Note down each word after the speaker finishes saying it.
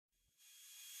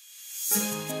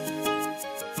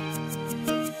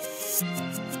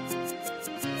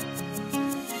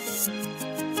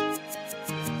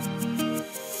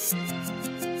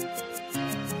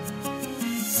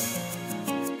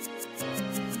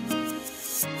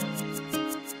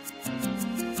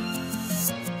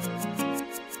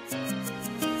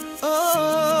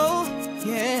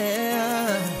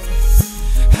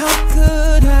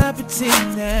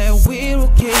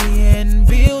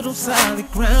on solid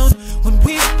ground when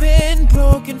we've been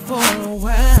broken for a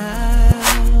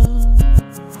while.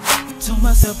 Told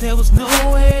myself there was no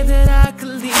way that I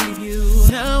could leave you.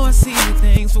 Now I see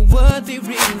things for what they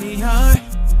really are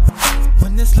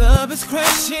when this love is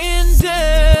crashing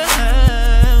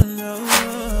down.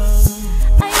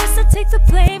 I used to take the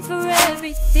blame for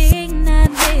everything,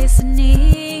 not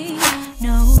listening,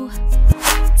 no,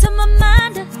 to my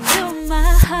mind or to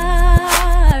my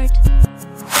heart.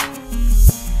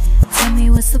 Tell me,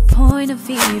 what's the point of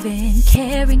even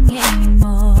caring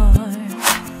anymore?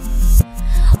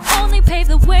 Only pave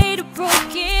the way to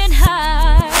broken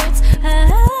hearts.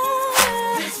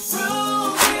 This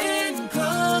broken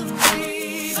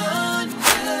concrete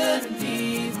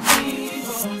underneath me,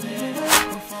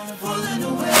 falling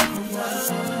away from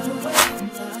love.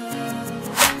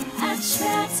 I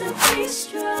tried to be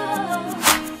strong,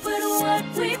 but what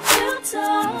we built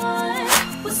on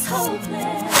was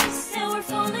hopeless. Now we're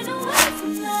falling away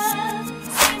from love,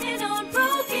 standing on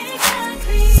broken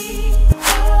concrete.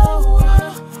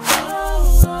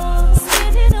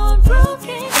 Standing on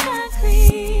broken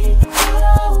concrete.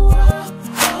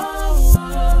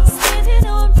 Standing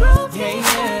on broken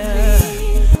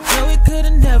concrete. No, we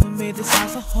could've never made this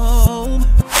house a home,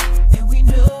 and we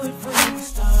knew it from the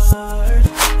start.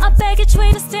 Our baggage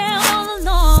weighed us down all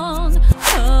along.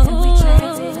 And we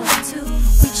dragged it up too.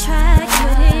 We tried,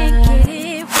 couldn't get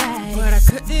it right, but I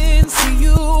couldn't see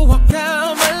you walk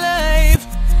down my life.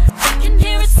 I can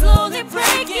hear it slowly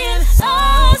breaking us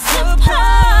apart.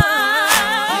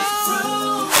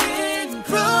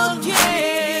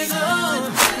 Broken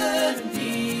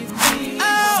underneath me.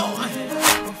 Oh,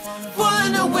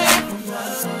 falling away from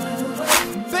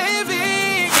love,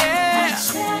 baby, yeah. I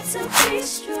tried to be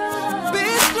strong,